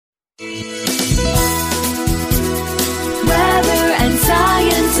Weather and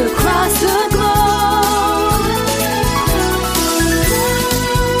science across the globe.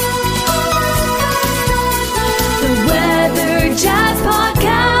 The Weather Jazz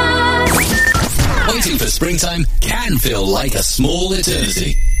Podcast. Waiting for springtime can feel like a small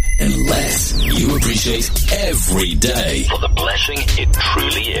eternity, unless you appreciate every day for the blessing it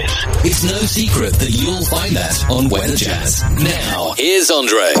truly is. It's no secret that you'll find that on Weather Jazz. Now, here's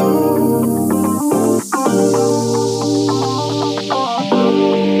Andre.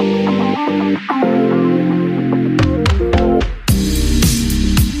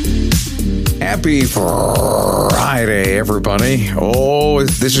 Happy Friday, everybody. Oh,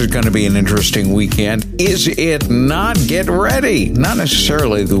 this is going to be an interesting weekend. Is it not? Get ready. Not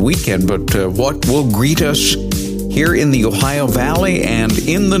necessarily the weekend, but what will greet us here in the Ohio Valley and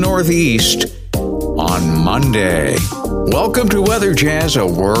in the Northeast on Monday. Welcome to Weather Jazz, a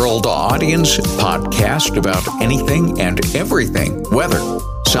world audience podcast about anything and everything. Weather,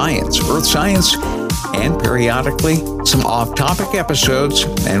 science, earth science, and periodically some off-topic episodes,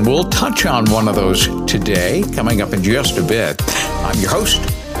 and we'll touch on one of those today, coming up in just a bit. I'm your host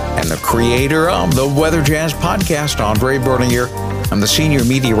and the creator of the Weather Jazz Podcast, Andre Bernier. I'm the senior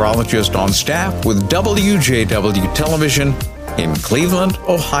meteorologist on staff with WJW Television in Cleveland,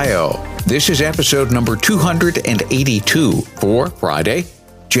 Ohio. This is episode number 282 for Friday,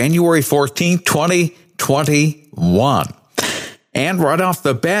 January 14th, 2021. And right off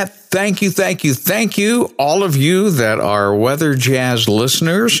the bat, thank you, all of you that are Weather Jazz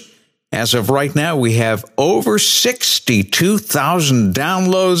listeners. As of right now, we have over 62,000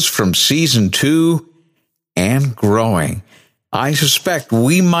 downloads from Season 2 and growing. I suspect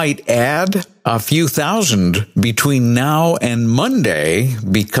we might add a few thousand between now and Monday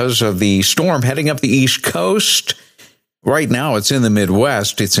because of the storm heading up the East Coast. Right now, it's in the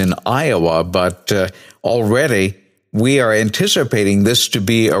Midwest. It's in Iowa, but already we are anticipating this to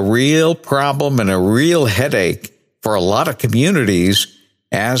be a real problem and a real headache for a lot of communities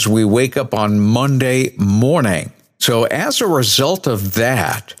as we wake up on Monday morning. So as a result of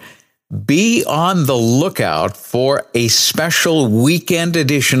that, be on the lookout for a special weekend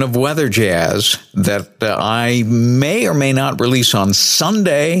edition of Weather Jazz that I may or may not release on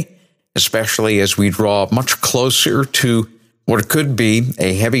Sunday, especially as we draw much closer to what could be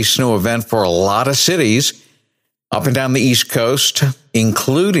a heavy snow event for a lot of cities up and down the East Coast,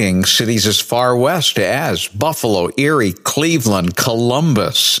 including cities as far west as Buffalo, Erie, Cleveland,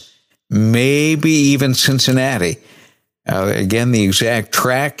 Columbus, maybe even Cincinnati. Again, the exact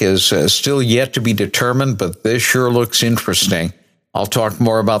track is still yet to be determined, but this sure looks interesting. I'll talk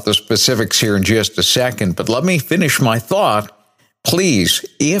more about the specifics here in just a second, but let me finish my thought. Please,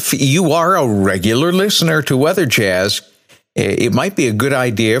 if you are a regular listener to Weather Jazz, it might be a good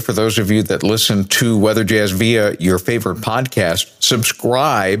idea for those of you that listen to Weather Jazz via your favorite podcast,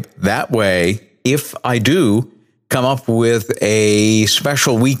 subscribe. That way, if I do come up with a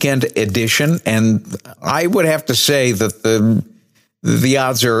special weekend edition, and I would have to say that the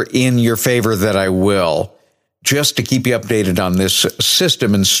odds are in your favor that I will, just to keep you updated on this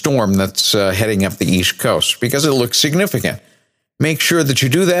system and storm that's heading up the East Coast, because it looks significant. Make sure that you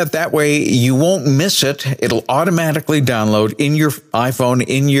do that. That way you won't miss it. It'll automatically download in your iPhone,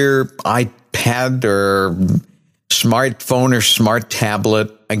 in your iPad or smartphone or smart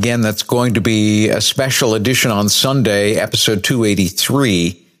tablet. Again, that's going to be a special edition on Sunday, episode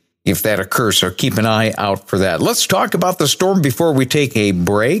 283, if that occurs. So keep an eye out for that. Let's talk about the storm before we take a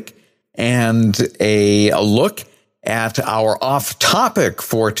break and a look at our off-topic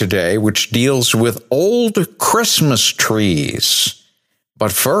for today, which deals with old Christmas trees.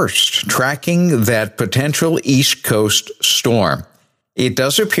 But first, tracking that potential East Coast storm. It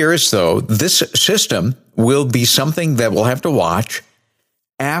does appear as though this system will be something that we'll have to watch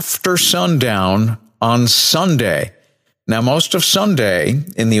after sundown on Sunday. Now, most of Sunday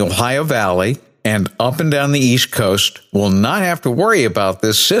in the Ohio Valley and up and down the East Coast will not have to worry about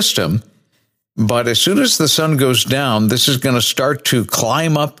this system. But as soon as the sun goes down, this is going to start to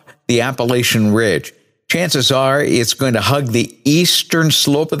climb up the Appalachian Ridge. Chances are it's going to hug the eastern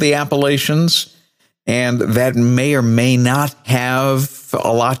slope of the Appalachians, and that may or may not have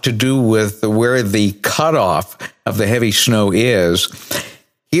a lot to do with where the cutoff of the heavy snow is.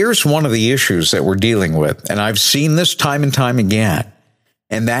 Here's one of the issues that we're dealing with, and I've seen this time and time again,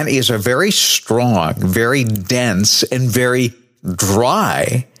 and that is a very strong, very dense, and very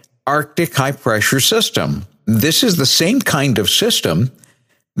dry Arctic high-pressure system. This is the same kind of system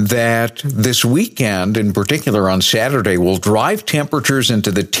that this weekend, in particular on Saturday, will drive temperatures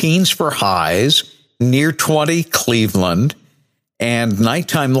into the teens for highs near 20 Cleveland And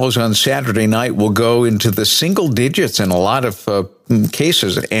nighttime lows on Saturday night will go into the single digits in a lot of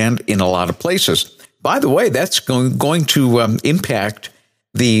cases and in a lot of places. By the way, that's going to impact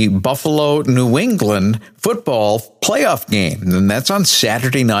the Buffalo-New England football playoff game. And that's on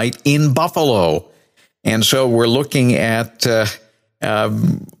Saturday night in Buffalo. And so we're looking at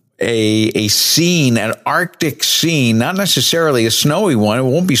a scene, an Arctic scene, not necessarily a snowy one. It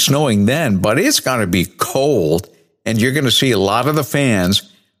won't be snowing then, but it's going to be cold. And you're going to see a lot of the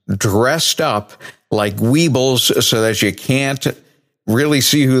fans dressed up like weebles so that you can't really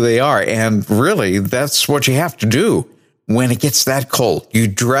see who they are. And really, that's what you have to do when it gets that cold. You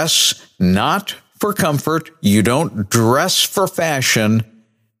dress not for comfort. You don't dress for fashion.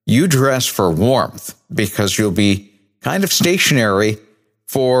 You dress for warmth because you'll be kind of stationary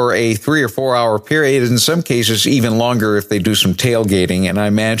for a 3 or 4 hour period. In some cases, even longer if they do some tailgating. And I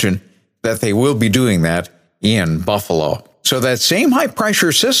imagine that they will be doing that in Buffalo. So that same high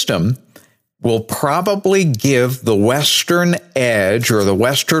pressure system will probably give the western edge or the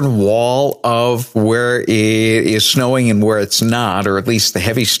western wall of where it is snowing and where it's not, or at least the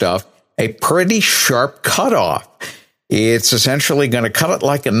heavy stuff, a pretty sharp cutoff. It's essentially going to cut it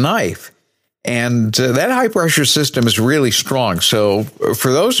like a knife. And that high pressure system is really strong. So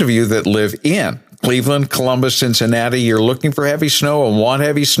for those of you that live in Cleveland, Columbus, Cincinnati, you're looking for heavy snow and want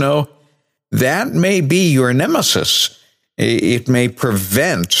heavy snow, that may be your nemesis. It may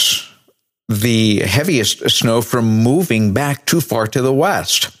prevent the heaviest snow from moving back too far to the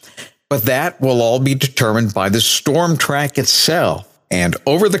west. But that will all be determined by the storm track itself. And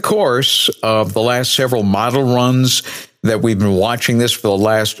over the course of the last several model runs that we've been watching this for the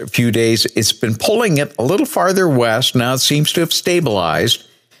last few days, it's been pulling it a little farther west. Now it seems to have stabilized.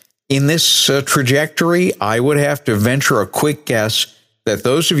 In this trajectory, I would have to venture a quick guess that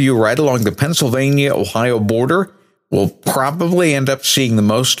those of you right along the Pennsylvania-Ohio border will probably end up seeing the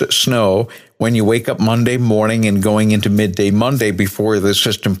most snow when you wake up Monday morning and going into midday Monday before the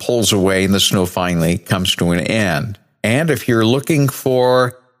system pulls away and the snow finally comes to an end. And if you're looking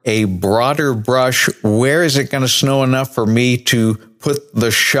for a broader brush, where is it going to snow enough for me to put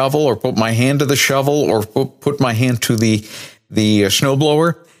the shovel or put my hand to the shovel or put my hand to the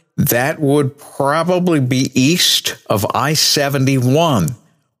snowblower? That would probably be east of I-71.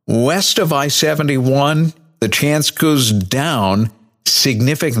 West of I-71, the chance goes down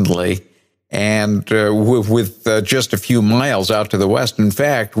significantly, and with just a few miles out to the west. In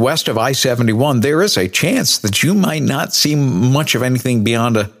fact, west of I-71, there is a chance that you might not see much of anything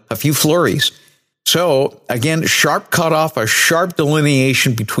beyond a few flurries. So, again, sharp cutoff, a sharp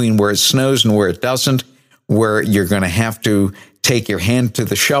delineation between where it snows and where it doesn't, where you're going to have to take your hand to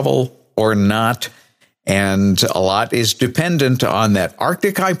the shovel or not. And a lot is dependent on that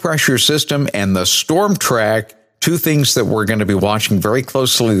Arctic high pressure system and the storm track, two things that we're going to be watching very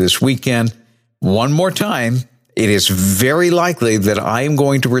closely this weekend. One more time, it is very likely that I am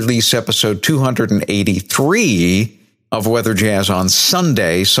going to release episode 283 of Weather Jazz on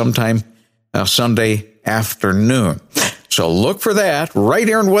Sunday, sometime Sunday afternoon. So look for that right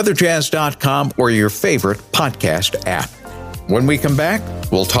here on weatherjazz.com or your favorite podcast app. When we come back,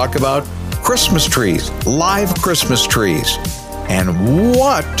 we'll talk about Christmas trees, live Christmas trees, and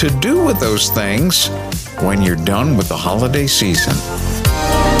what to do with those things when you're done with the holiday season.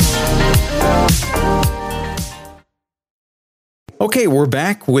 Okay, we're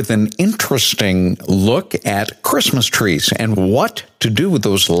back with an interesting look at Christmas trees and what to do with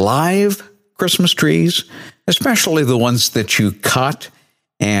those live Christmas trees, especially the ones that you cut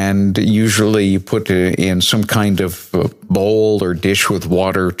and usually you put in some kind of bowl or dish with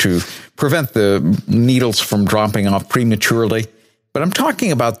water to prevent the needles from dropping off prematurely. But I'm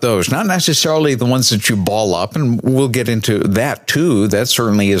talking about those, not necessarily the ones that you ball up, and we'll get into that too. That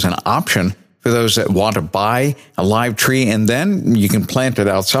certainly is an option for those that want to buy a live tree and then you can plant it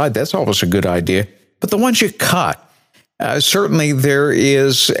outside. That's always a good idea. But the ones you cut, certainly there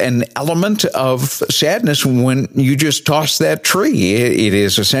is an element of sadness when you just toss that tree. It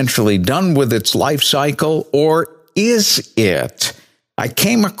is essentially done with its life cycle, or is it? I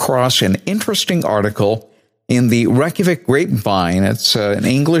came across an interesting article in the Reykjavik Grapevine. It's an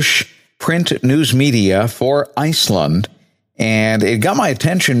English print news media for Iceland. And it got my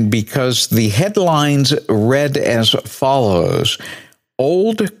attention because the headlines read as follows: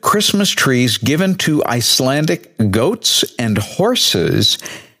 Old Christmas trees given to Icelandic goats and horses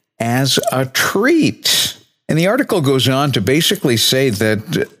as a treat. And the article goes on to basically say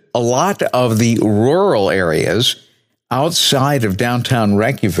that a lot of the rural areas outside of downtown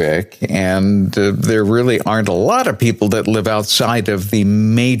Reykjavik, and there really aren't a lot of people that live outside of the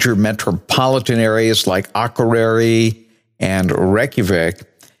major metropolitan areas like Akureyri and Reykjavik.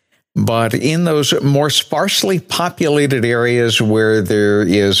 But in those more sparsely populated areas where there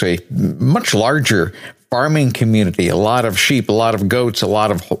is a much larger farming community, a lot of sheep, a lot of goats, a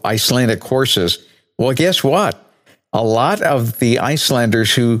lot of Icelandic horses, well, guess what? A lot of the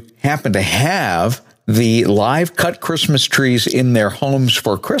Icelanders who happen to have the live cut Christmas trees in their homes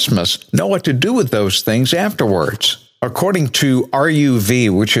for Christmas know what to do with those things afterwards. According to RUV,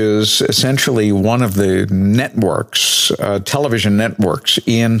 which is essentially one of the networks, television networks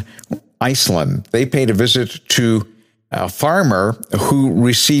in Iceland, they paid a visit to a farmer who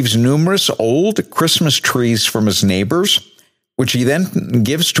receives numerous old Christmas trees from his neighbors, which he then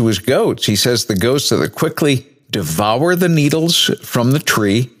gives to his goats. He says the goats that quickly devour the needles from the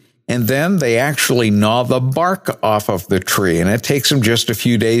tree, and then they actually gnaw the bark off of the tree, and it takes them just a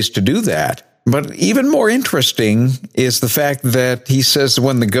few days to do that. But even more interesting is the fact that he says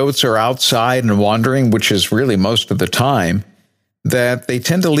when the goats are outside and wandering, which is really most of the time, that they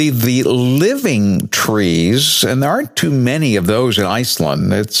tend to leave the living trees, and there aren't too many of those in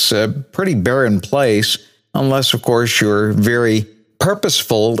Iceland. It's a pretty barren place, unless, of course, you're very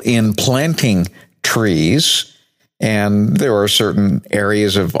purposeful in planting trees. And there are certain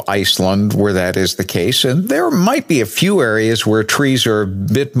areas of Iceland where that is the case. And there might be a few areas where trees are a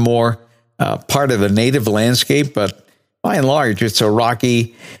bit more part of the native landscape, but by and large, it's a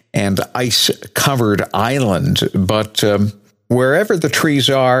rocky and ice-covered island. But wherever the trees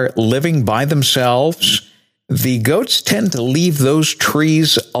are living by themselves, the goats tend to leave those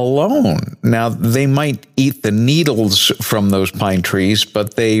trees alone. Now, they might eat the needles from those pine trees,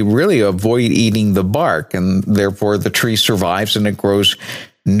 but they really avoid eating the bark, and therefore the tree survives and it grows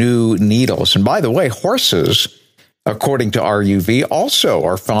new needles. And by the way, horses, according to RUV, also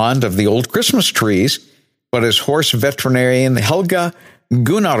are fond of the old Christmas trees, but as horse veterinarian Helga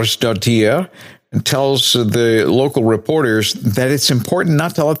Gunnarsdottir tells the local reporters that it's important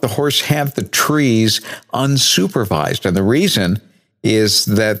not to let the horse have the trees unsupervised. And the reason is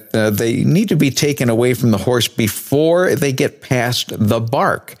that they need to be taken away from the horse before they get past the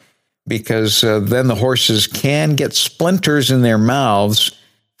bark, because then the horses can get splinters in their mouths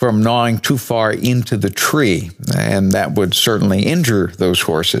from gnawing too far into the tree, and that would certainly injure those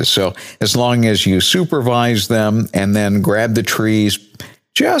horses. So as long as you supervise them and then grab the trees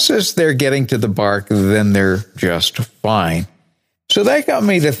just as they're getting to the bark, then they're just fine. So that got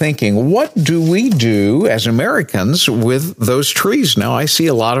me to thinking, what do we do as Americans with those trees? Now, I see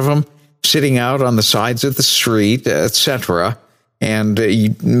a lot of them sitting out on the sides of the street, etc., and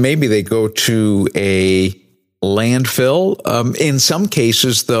maybe they go to a landfill. In some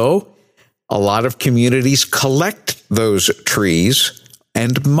cases, though, a lot of communities collect those trees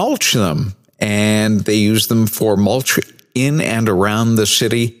and mulch them, and they use them for mulch in and around the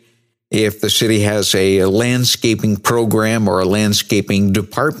city if the city has a landscaping program or a landscaping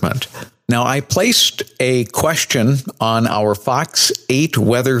department. Now, I placed a question on our Fox 8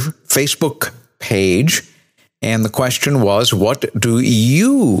 Weather Facebook page, and the question was, what do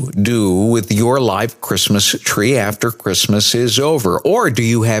you do with your live Christmas tree after Christmas is over? Or do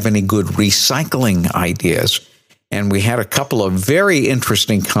you have any good recycling ideas? And we had a couple of very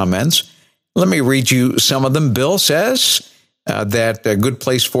interesting comments. Let me read you some of them. Bill says that a good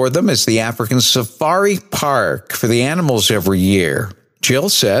place for them is the African Safari Park for the animals every year. Jill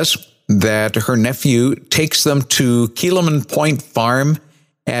says that her nephew takes them to Keeleman Point Farm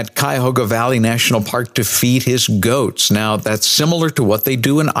at Cuyahoga Valley National Park to feed his goats. Now, that's similar to what they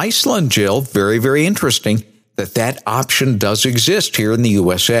do in Iceland, Jill. Very, very interesting that option does exist here in the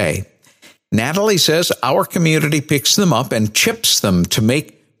USA. Natalie says our community picks them up and chips them to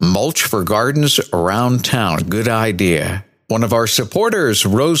make mulch for gardens around town. Good idea. One of our supporters,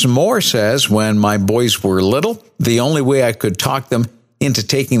 Rose Moore, says, when my boys were little, the only way I could talk them into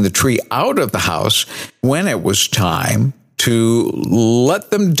taking the tree out of the house when it was time to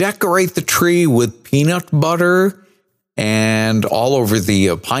let them decorate the tree with peanut butter and all over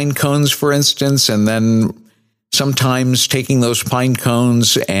the pine cones, for instance, and then sometimes taking those pine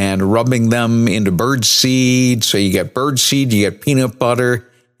cones and rubbing them into bird seed. So you get bird seed, you get peanut butter,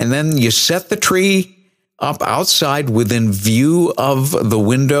 and then you set the tree up outside within view of the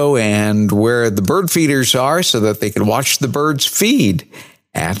window and where the bird feeders are so that they can watch the birds feed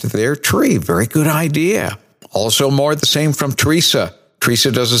at their tree. Very good idea. Also more the same from Teresa.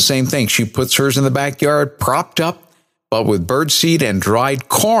 Teresa does the same thing. She puts hers in the backyard, propped up, but with bird seed and dried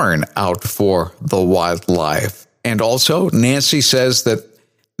corn out for the wildlife. And also, Nancy says that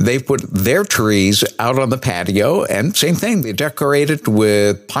they put their trees out on the patio, and same thing, they decorate it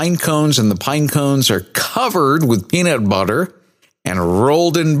with pine cones, and the pine cones are covered with peanut butter and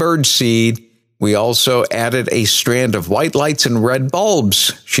rolled in bird seed. We also added a strand of white lights and red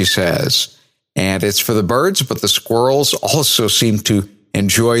bulbs, she says. And it's for the birds, but the squirrels also seem to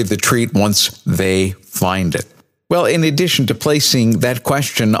enjoy the treat once they find it. Well, in addition to placing that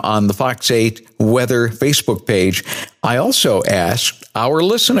question on the Fox 8 Weather Facebook page, I also asked our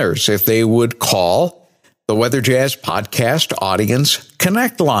listeners if they would call the Weather Jazz Podcast Audience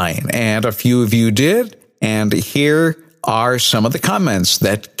Connect line. And a few of you did. And here are some of the comments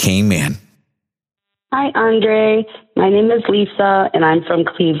that came in. Hi, Andre. My name is Lisa, and I'm from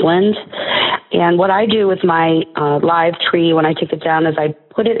Cleveland. And what I do with my live tree when I take it down is I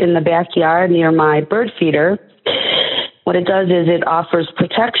put it in the backyard near my bird feeder. What it does is it offers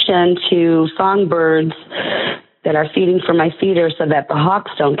protection to songbirds that are feeding from my feeder so that the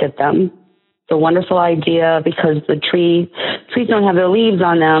hawks don't get them. It's a wonderful idea because the trees don't have their leaves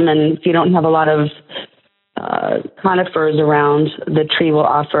on them, and if you don't have a lot of conifers around, the tree will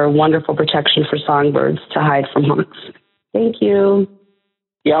offer wonderful protection for songbirds to hide from hawks. Thank you.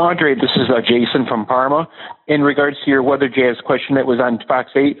 Yeah, Andre, this is Jason from Parma. In regards to your Weather Jazz question that was on Fox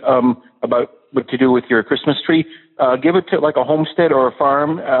 8 about what to do with your Christmas tree, give it to like a homestead or a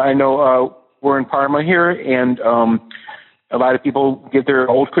farm. I know we're in Parma here, and a lot of people give their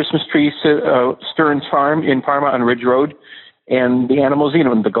old Christmas trees to Stearns Farm in Parma on Ridge Road. And the animals eat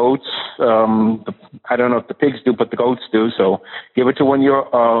them, the goats. I don't know if the pigs do, but the goats do. So give it to one of your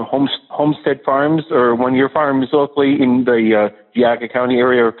homestead farms or one of your farms locally in the Geauga County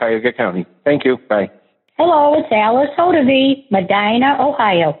area or Cuyahoga County. Thank you. Bye. Hello, it's Alice Hodevy, Medina,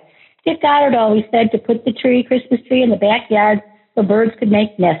 Ohio. Dick Goddard always said to put the Christmas tree in the backyard so birds could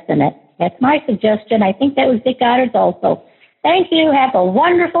make nests in it. That's my suggestion. I think that was Dick Goddard's also. Thank you. Have a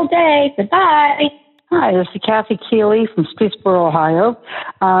wonderful day. Goodbye. Hi, this is Kathy Keeley from Streetsboro, Ohio.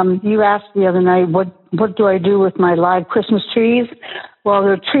 You asked the other night, what do I do with my live Christmas trees? Well,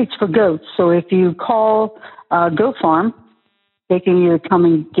 they're treats for goats. So if you call Goat Farm, they can either come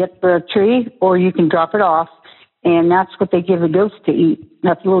and get the tree or you can drop it off. And that's what they give the goats to eat.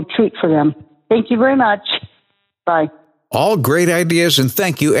 That's a little treat for them. Thank you very much. Bye. All great ideas, and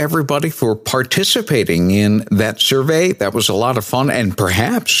thank you, everybody, for participating in that survey. That was a lot of fun, and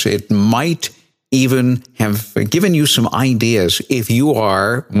perhaps it might even have given you some ideas if you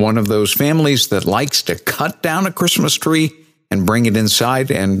are one of those families that likes to cut down a Christmas tree and bring it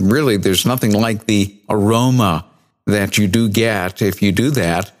inside. And really, there's nothing like the aroma that you do get if you do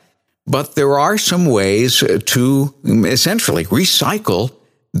that. But there are some ways to essentially recycle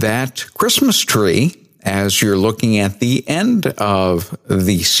that Christmas tree as you're looking at the end of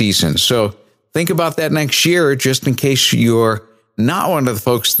the season. So think about that next year, just in case you're not one of the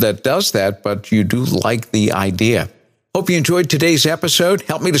folks that does that, but you do like the idea. Hope you enjoyed today's episode.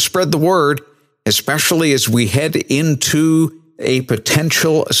 Help me to spread the word, especially as we head into a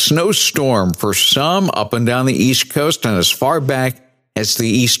potential snowstorm for some up and down the East Coast and as far back as the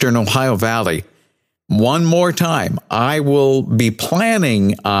Eastern Ohio Valley. One more time, I will be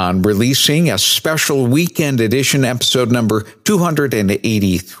planning on releasing a special weekend edition, episode number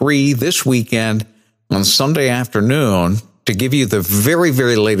 283 this weekend on Sunday afternoon, to give you the very,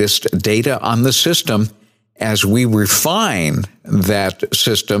 very latest data on the system as we refine that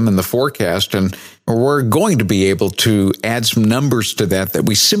system and the forecast. And we're going to be able to add some numbers to that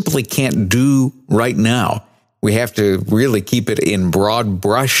we simply can't do right now. We have to really keep it in broad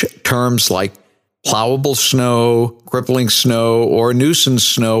brush terms like plowable snow, crippling snow, or nuisance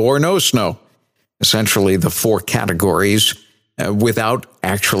snow, or no snow. Essentially the four categories without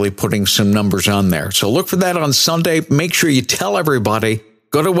actually putting some numbers on there. So look for that on Sunday. Make sure you tell everybody.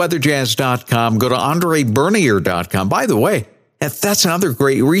 Go to weatherjazz.com. Go to andrebernier.com. By the way, that's another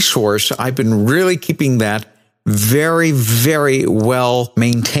great resource. I've been really keeping that very, very well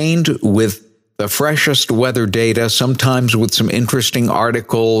maintained with the freshest weather data, sometimes with some interesting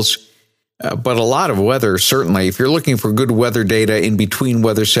articles, but a lot of weather, certainly. If you're looking for good weather data in between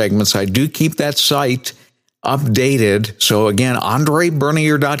weather segments, I do keep that site updated. So again,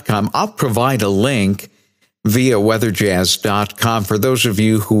 andrebernier.com. I'll provide a link via weatherjazz.com. For those of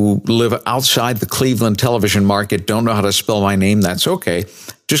you who live outside the Cleveland television market, don't know how to spell my name, that's okay.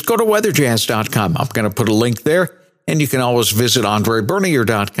 Just go to weatherjazz.com. I'm going to put a link there, and you can always visit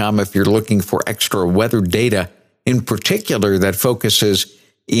andrebernier.com if you're looking for extra weather data, in particular that focuses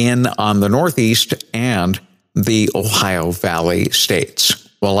in on the Northeast and the Ohio Valley states.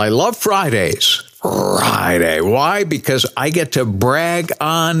 Well, I love Fridays. Friday. Why? Because I get to brag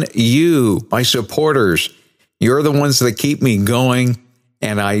on you, my supporters. You're the ones that keep me going,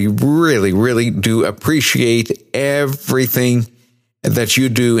 and I really, really do appreciate everything that you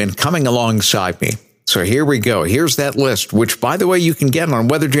do in coming alongside me. So here we go. Here's that list, which, by the way, you can get on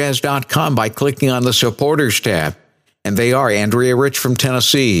weatherjazz.com by clicking on the supporters tab. And they are Andrea Rich from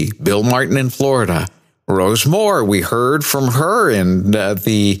Tennessee, Bill Martin in Florida, Rose Moore. We heard from her in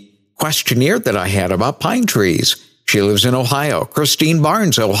the questionnaire that I had about pine trees. She lives in Ohio. Christine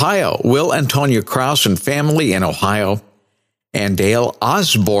Barnes, Ohio. Will Antonia Krause and family in Ohio. And Dale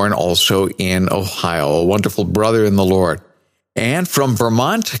Osborne, also in Ohio, a wonderful brother in the Lord. And from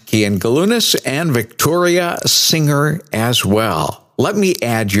Vermont, Kian Galunas and Victoria Singer as well. Let me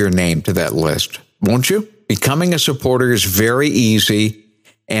add your name to that list, won't you? Becoming a supporter is very easy,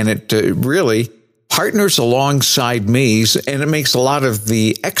 and it really partners alongside me, and it makes a lot of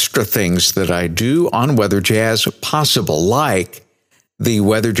the extra things that I do on Weather Jazz possible, like the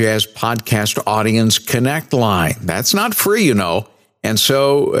Weather Jazz Podcast Audience Connect line. That's not free, you know, and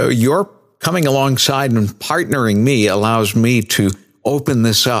so your coming alongside and partnering me allows me to open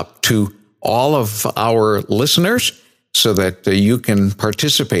this up to all of our listeners so that you can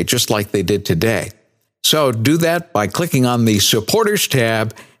participate just like they did today. So do that by clicking on the supporters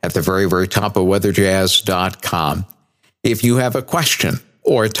tab at the very, very top of weatherjazz.com. If you have a question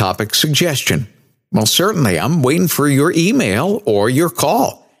or a topic suggestion, well, certainly I'm waiting for your email or your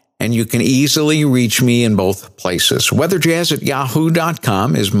call. And you can easily reach me in both places.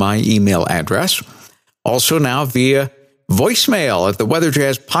 weatherjazz@yahoo.com is my email address. Also now via voicemail at the Weather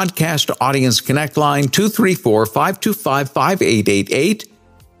Jazz Podcast Audience Connect line, 234-525-5888,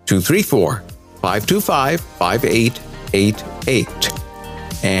 234-525-5888.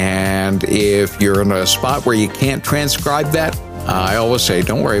 And if you're in a spot where you can't transcribe that, I always say,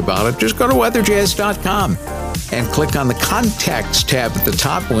 don't worry about it. Just go to weatherjazz.com and click on the Contacts tab at the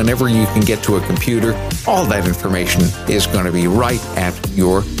top whenever you can get to a computer. All that information is going to be right at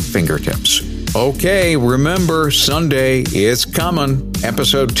your fingertips. Okay, remember, Sunday is coming.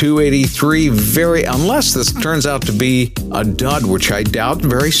 Episode 283, unless this turns out to be a dud, which I doubt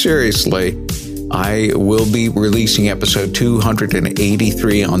very seriously, I will be releasing episode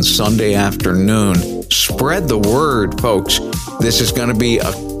 283 on Sunday afternoon. Spread the word, folks. This is going to be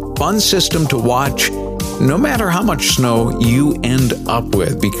a fun system to watch, no matter how much snow you end up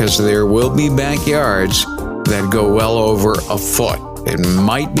with, because there will be backyards that go well over a foot. It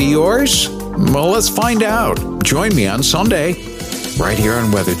might be yours. Well, let's find out. Join me on Sunday, right here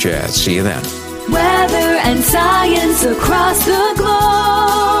on Weather Jazz. See you then. Weather and science across the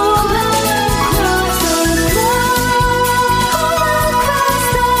globe.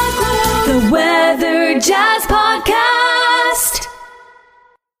 The Weather Jazz Podcast.